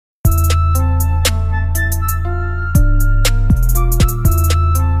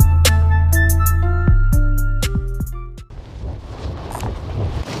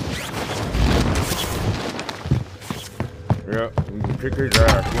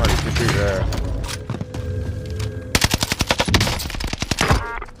Somebody should beat that.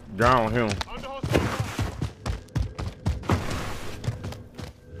 Down him.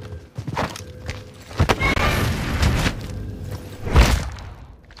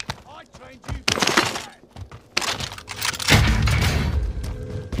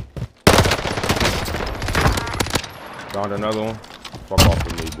 Found another one. Fuck off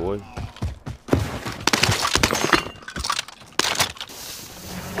with me, boy.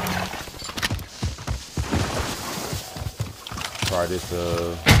 Try this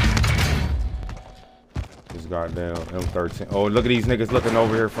goddamn M13. Oh, look at these niggas looking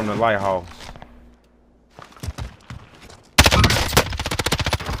over here from the lighthouse.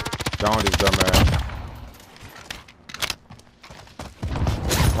 Down this dumbass.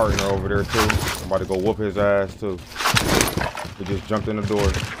 Partner over there too. I'm about to go whoop his ass too. He just jumped in the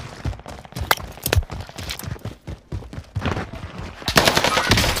door.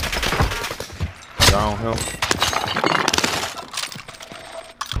 Down him.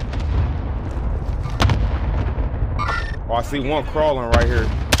 Oh, I see one crawling right here.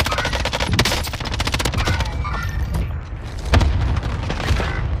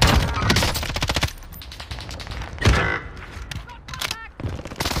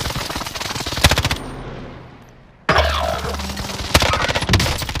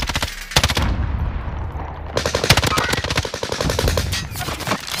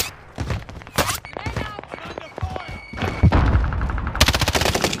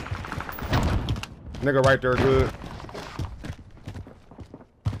 Nigga right there good.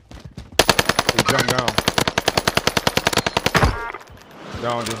 He jumped down.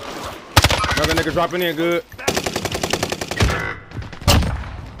 Down dude. Another nigga dropping in good.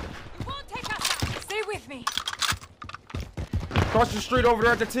 You won't take us out. Stay with me. Across the street over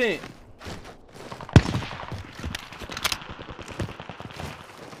there at the tent.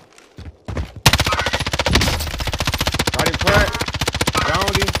 Got him cracked.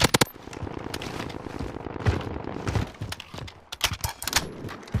 Downed him.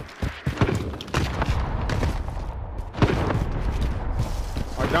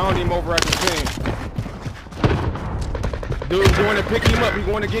 Downed him over at the thing. Dude's going to pick him up. He's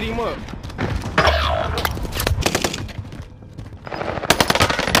going to get him up.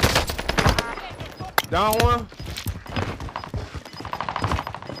 Down one.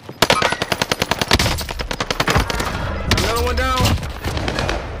 Another one down.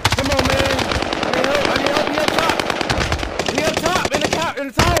 Come on, man. I need help. He up top. He up top in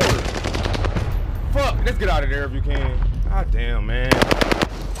the tower. Fuck. Let's get out of there if you can. God damn, man.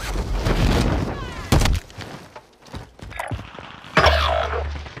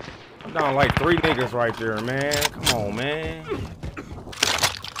 I'm down like 3 niggas right there, man. Come on, man.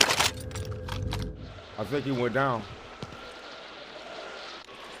 I think he went down.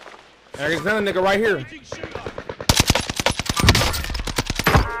 And there's another nigga right here.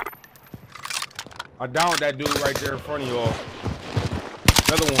 I downed that dude right there in front of you all.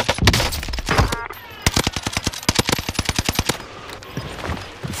 Another one.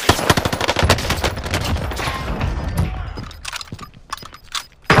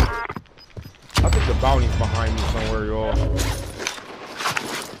 I think the bounty's behind me somewhere, y'all.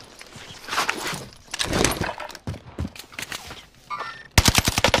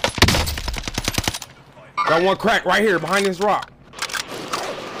 Got one crack right here behind this rock.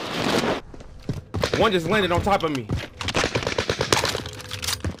 One just landed on top of me.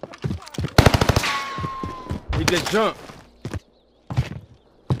 He just jumped.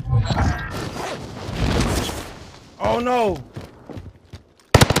 Oh no.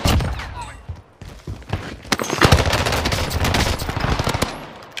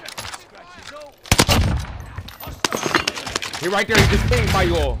 He right there, he just pinged by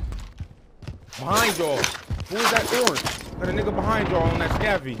y'all. Behind y'all. Who is that orange? Got a nigga behind y'all on that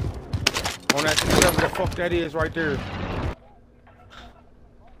scavvy. On that, whatever the fuck that is right there.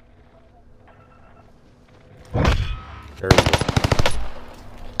 There we go.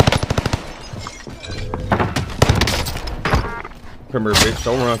 Come here, bitch.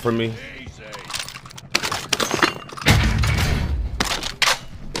 Don't run from me.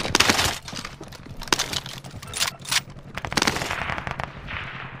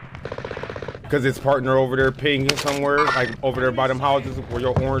 Because his partner over there pinging somewhere, like over there by them houses where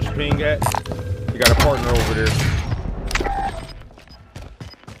your orange ping at. You got a partner over there.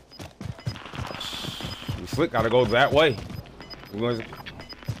 You slick, gotta go that way. We might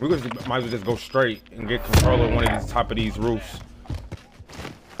as well just go straight and get control of one of these top of these roofs.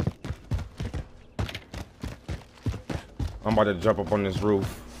 I'm about to jump up on this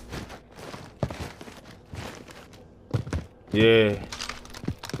roof.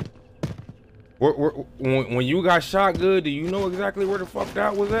 When you got shot good, do you know exactly where the fuck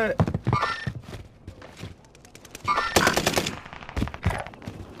that was at?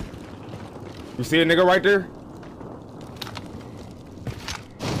 You see a nigga right there?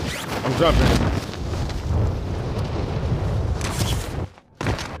 I'm jumping.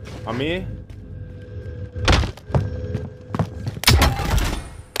 I'm in.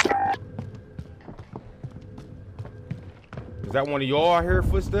 Is that one of y'all out here,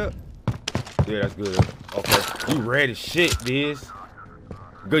 footstep? Yeah, that's good. Okay. You red as shit, Diz.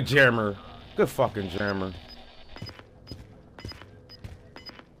 Good jammer. Good fucking jammer.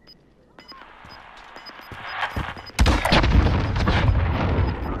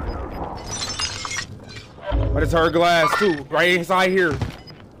 But it's her glass too. Right inside here.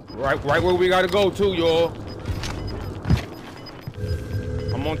 Right where we gotta go too, y'all.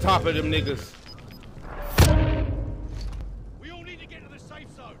 I'm on top of them niggas.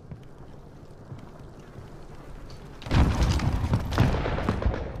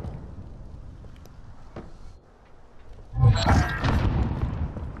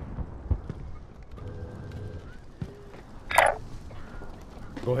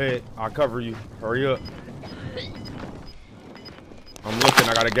 Go ahead, I'll cover you. Hurry up. I'm looking,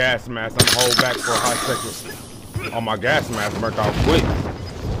 I got a gas mask. I'm gonna hold back for a hot second. Oh, my gas mask burnt out quick.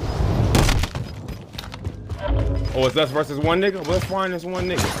 Oh, it's us versus one nigga? Well, let's find this one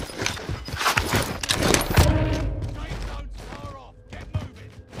nigga.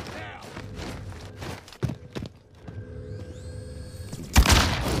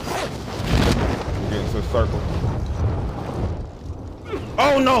 Get into a circle.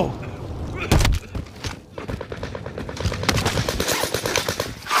 Oh no!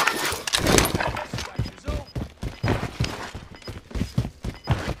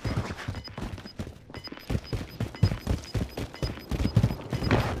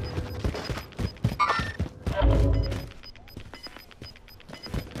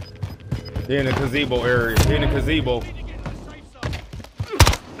 They're in the gazebo area. They're in the gazebo.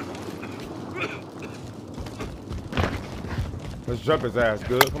 Let's jump his ass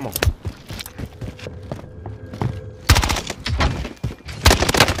good. Come on.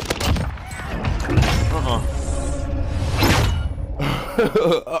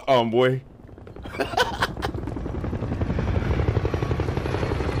 Boy.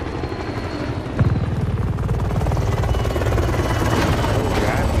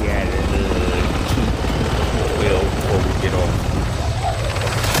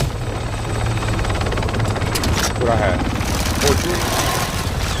 What I had? 14?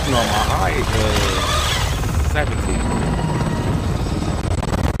 No, my height is 17.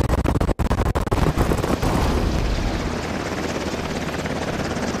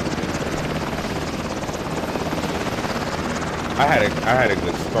 I had a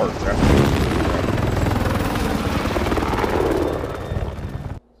good start.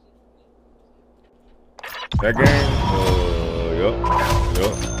 That game, yup.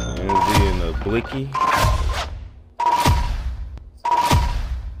 NZ and the Blicky.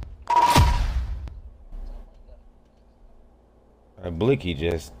 Blicky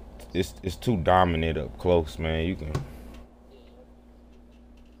just it's too dominant up close, man. You can